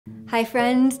Hi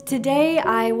friends, today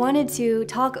I wanted to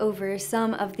talk over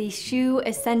some of the shoe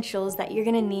essentials that you're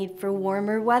gonna need for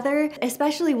warmer weather,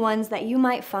 especially ones that you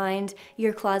might find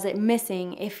your closet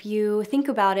missing. If you think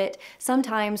about it,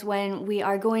 sometimes when we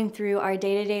are going through our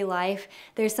day-to-day life,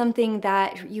 there's something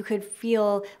that you could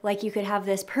feel like you could have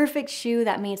this perfect shoe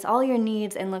that meets all your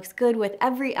needs and looks good with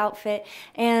every outfit,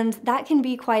 and that can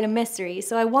be quite a mystery.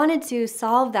 So I wanted to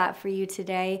solve that for you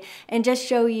today and just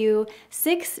show you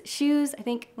 6 shoes, I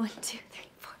think 1, 2, 3,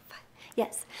 4, 5.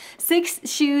 Yes, 6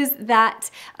 shoes that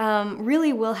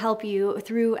really will help you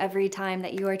through every time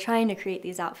that you are trying to create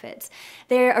these outfits.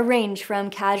 They're a range from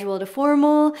casual to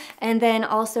formal, and then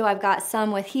also I've got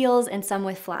some with heels and some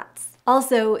with flats.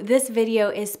 Also, this video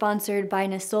is sponsored by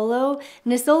Nisolo.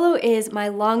 Nisolo is my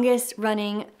longest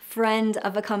running friend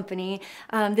of a company.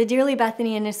 The Dearly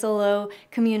Bethany and Nisolo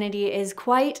community is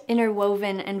quite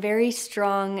interwoven and very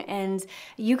strong, and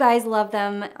you guys love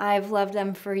them. I've loved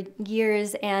them for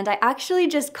years, and I actually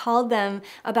just called them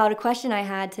about a question I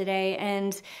had today,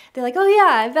 and they're like, oh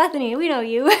yeah, Bethany, we know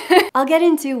you. I'll get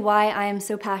into why I am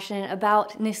so passionate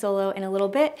about Nisolo in a little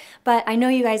bit, but I know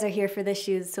you guys are here for the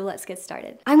shoes, so let's get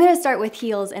started. I'm gonna start with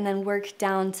heels and then work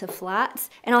down to flats,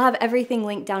 and I'll have everything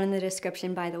linked down in the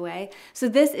description, by the way. So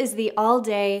this is the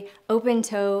all-day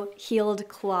open-toe heeled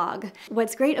clog.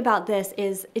 What's great about this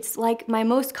is it's like my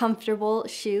most comfortable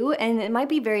shoe, and it might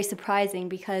be very surprising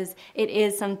because it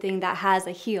is something that has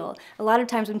a heel. A lot of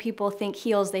times when people think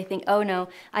heels, they think, oh no,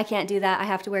 I can't do that. I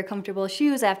have to wear comfortable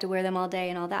shoes. I have to wear them all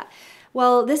day and all that.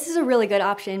 Well, this is a really good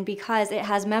option because it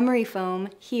has memory foam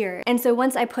here. And so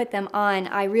once I put them on,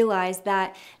 I realized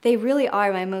that they really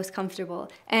are my most comfortable.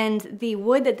 And the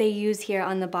wood that they use here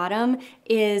on the bottom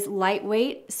is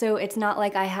lightweight, so it's not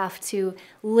like I have to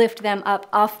lift them up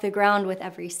off the ground with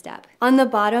every step. On the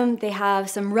bottom, they have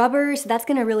some rubber, so that's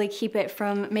gonna really keep it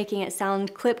from making it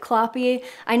sound clip-cloppy.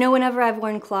 I know whenever I've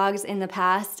worn clogs in the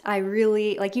past, I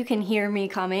really, like, you can hear me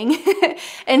coming.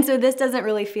 And so this doesn't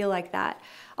really feel like that.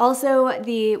 Also,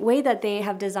 the way that they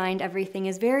have designed everything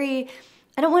is very,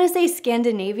 I don't want to say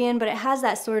Scandinavian, but it has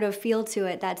that sort of feel to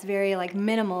it that's very like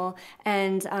minimal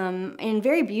and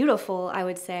very beautiful, I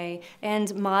would say,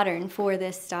 and modern for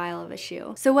this style of a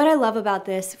shoe. So what I love about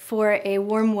this for a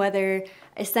warm weather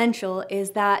essential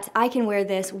is that I can wear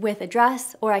this with a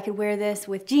dress, or I could wear this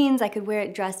with jeans. I could wear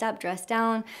it dressed up, dressed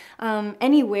down.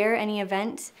 Anywhere, any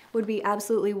event would be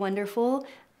absolutely wonderful.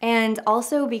 And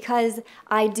also because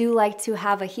I do like to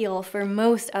have a heel for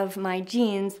most of my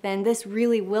jeans, then this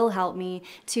really will help me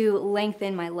to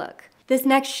lengthen my look. This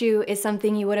next shoe is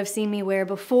something you would have seen me wear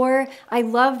before. I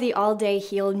love the all-day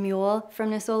heeled Mule from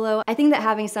Nisolo. I think that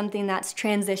having something that's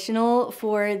transitional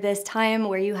for this time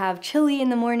where you have chilly in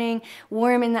the morning,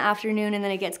 warm in the afternoon, and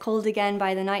then it gets cold again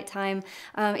by the nighttime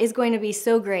is going to be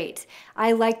so great.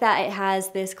 I like that it has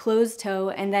this closed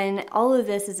toe, and then all of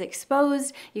this is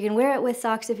exposed. You can wear it with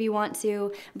socks if you want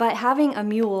to, but having a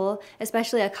Mule,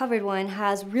 especially a covered one,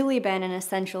 has really been an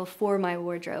essential for my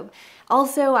wardrobe.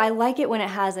 Also, I like it when it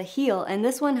has a heel, and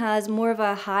this one has more of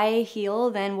a high heel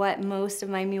than what most of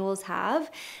my Mules have,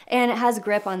 and it has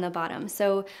grip on the bottom.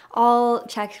 So all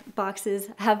check boxes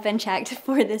have been checked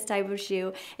for this type of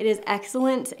shoe. It is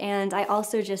excellent, and I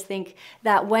also just think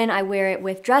that when I wear it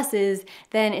with dresses,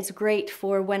 then it's great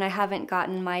for when I haven't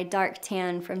gotten my dark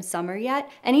tan from summer yet,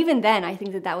 and even then I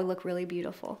think that that would look really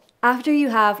beautiful. After you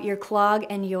have your clog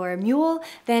and your Mule,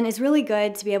 then it's really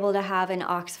good to be able to have an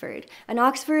Oxford. An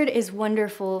Oxford is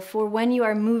wonderful for when you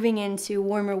are moving into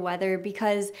warmer weather,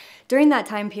 because during that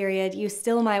time period, you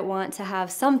still might want to have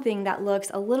something that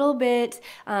looks a little bit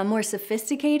more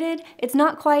sophisticated. It's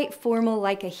not quite formal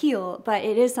like a heel, but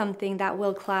it is something that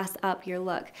will class up your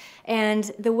look. And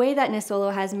the way that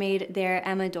Nisolo has made their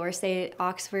Emma Dorsey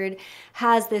Oxford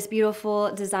has this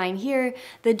beautiful design here.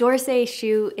 The Dorsey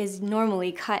shoe is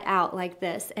normally cut out like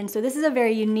this, and so this is a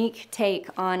very unique take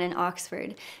on an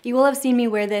Oxford. You will have seen me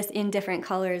wear this in different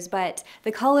colors, but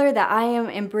the color that I am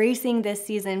embracing this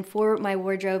season for my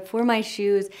wardrobe, for my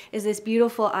shoes, is this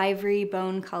beautiful ivory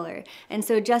bone color. And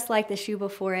so just like the shoe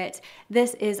before it,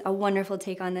 this is a wonderful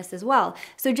take on this as well.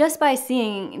 So just by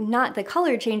seeing not the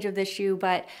color change of the shoe,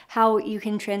 but how you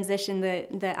can transition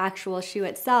the actual shoe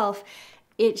itself,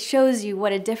 it shows you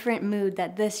what a different mood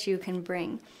that this shoe can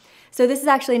bring. So this is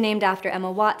actually named after Emma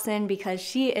Watson because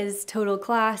she is total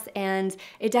class, and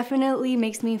it definitely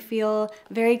makes me feel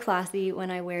very classy when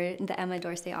I wear the Emma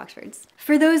Dorsey Oxfords.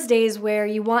 For those days where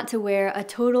you want to wear a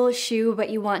total shoe but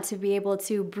you want to be able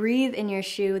to breathe in your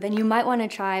shoe, then you might want to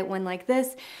try one like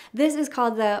this. This is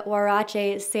called the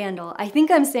Huarache sandal. I think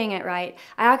I'm saying it right.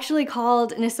 I actually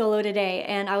called Nisolo today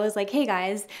and I was like, hey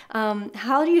guys,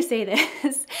 how do you say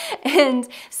this? And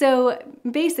so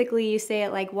basically you say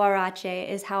it like Huarache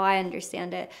is how I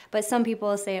understand it, but some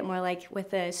people say it more like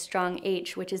with a strong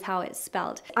H, which is how it's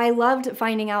spelled. I loved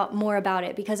finding out more about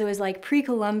it because it was like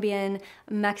pre-Columbian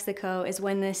Mexico is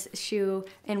when this shoe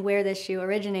and where this shoe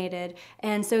originated.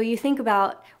 And so you think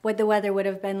about what the weather would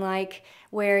have been like,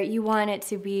 where you want it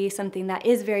to be something that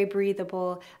is very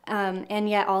breathable, and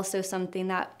yet also something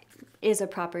that is a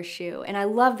proper shoe. And I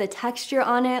love the texture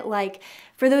on it. Like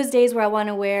for those days where I want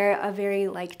to wear a very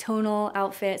like tonal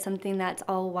outfit, something that's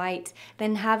all white,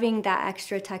 then having that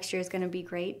extra texture is going to be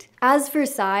great. As for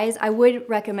size, I would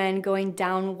recommend going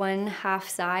down 1/2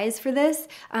 size for this,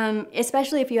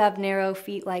 especially if you have narrow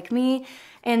feet like me.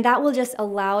 And that will just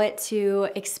allow it to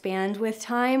expand with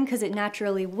time because it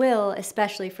naturally will,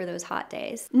 especially for those hot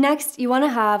days. Next, you want to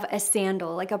have a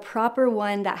sandal, like a proper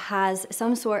one that has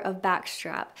some sort of back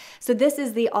strap. So this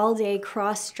is the all-day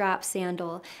cross strap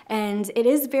sandal, and it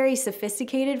is very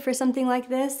sophisticated for something like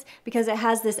this because it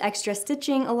has this extra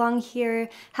stitching along here.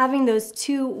 Having those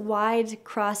 2 wide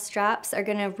cross straps are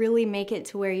going to really make it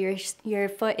to where your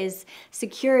foot is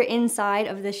secure inside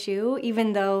of the shoe,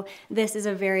 even though this is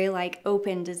a very like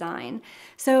open design.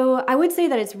 So I would say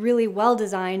that it's really well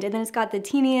designed, and then it's got the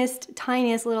tiniest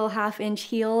little 1/2 inch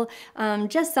heel,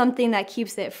 just something that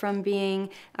keeps it from being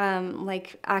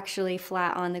like actually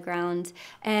flat on the ground.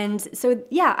 And so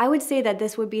yeah, I would say that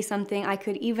this would be something I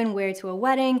could even wear to a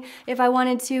wedding if I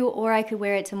wanted to, or I could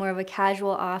wear it to more of a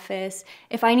casual office.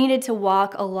 If I needed to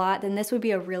walk a lot, then this would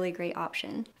be a really great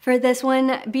option. For this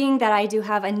one, being that I do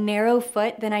have a narrow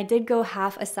foot, then I did go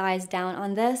 1/2 a size down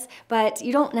on this, but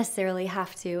you don't necessarily have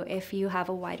to if you have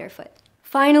a wider foot.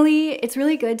 Finally, it's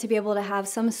really good to be able to have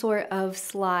some sort of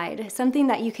slide, something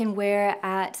that you can wear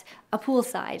at a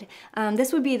poolside.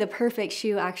 This would be the perfect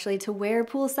shoe actually to wear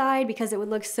poolside because it would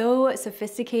look so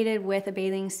sophisticated with a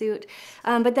bathing suit.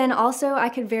 But then also I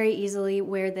could very easily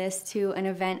wear this to an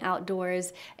event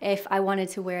outdoors if I wanted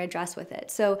to wear a dress with it.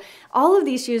 So all of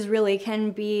these shoes really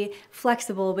can be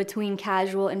flexible between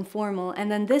casual and formal,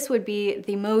 and then this would be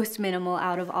the most minimal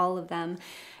out of all of them.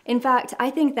 In fact,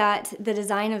 I think that the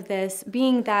design of this,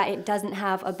 being that it doesn't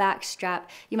have a back strap,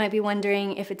 you might be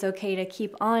wondering if it's okay to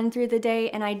keep on through the day,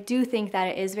 and I do think that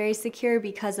it is very secure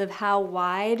because of how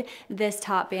wide this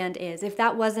top band is. If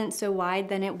that wasn't so wide,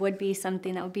 then it would be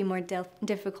something that would be more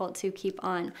difficult to keep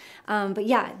on. But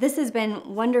yeah, this has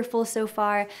been wonderful so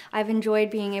far. I've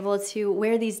enjoyed being able to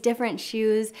wear these different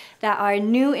shoes that are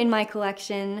new in my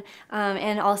collection,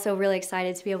 and also really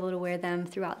excited to be able to wear them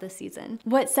throughout the season.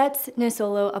 What sets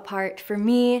Nisolo apart for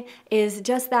me is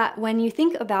just that when you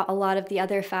think about a lot of the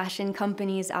other fashion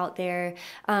companies out there,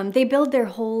 they build their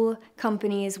whole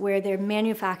companies where their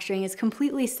manufacturing is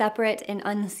completely separate and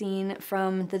unseen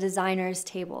from the designer's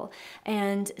table.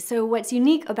 And so what's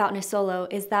unique about Nisolo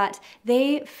is that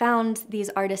they found these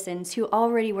artisans who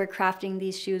already were crafting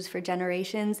these shoes for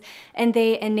generations, and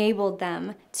they enabled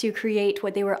them to create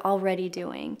what they were already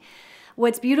doing.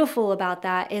 What's beautiful about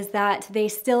that is that they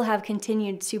still have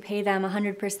continued to pay them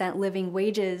 100% living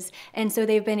wages, and so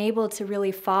they've been able to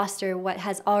really foster what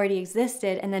has already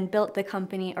existed and then built the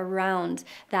company around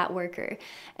that worker.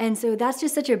 And so that's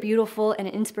just such a beautiful and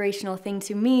inspirational thing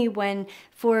to me when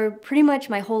for pretty much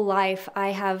my whole life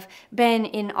I have been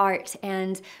in art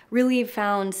and really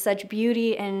found such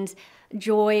beauty and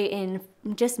joy in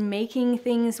just making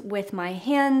things with my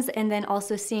hands, and then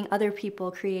also seeing other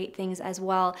people create things as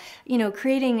well. You know,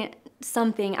 creating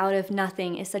something out of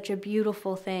nothing is such a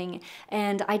beautiful thing,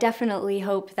 and I definitely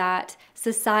hope that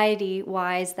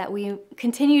society-wise that we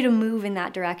continue to move in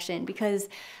that direction, because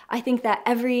I think that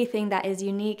everything that is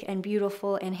unique and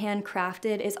beautiful and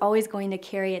handcrafted is always going to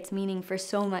carry its meaning for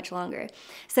so much longer.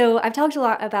 So I've talked a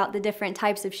lot about the different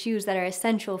types of shoes that are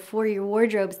essential for your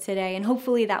wardrobes today, and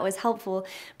hopefully that was helpful,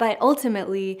 but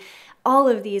ultimately all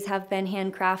of these have been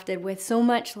handcrafted with so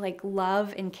much like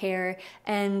love and care,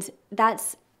 and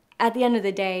that's at the end of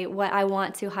the day what I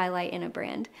want to highlight in a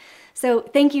brand. So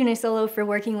thank you, Nisolo, for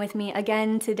working with me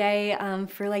again today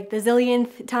for like the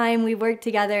zillionth time we worked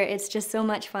together. It's just so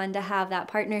much fun to have that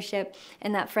partnership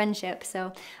and that friendship.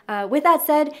 So with that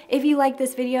said, if you like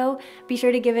this video, be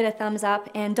sure to give it a thumbs up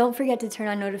and don't forget to turn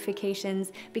on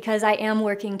notifications because I am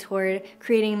working toward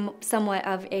creating somewhat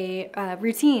of a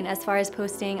routine as far as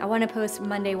posting. I want to post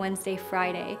Monday, Wednesday,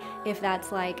 Friday, if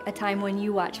that's like a time when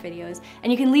you watch videos.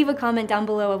 And you can leave a comment down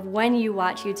below of when you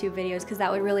watch YouTube videos because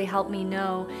that would really help me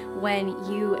know when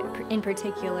you in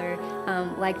particular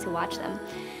like to watch them.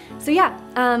 So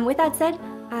yeah, with that said,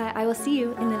 I will see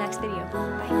you in the next video.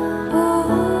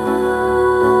 Bye.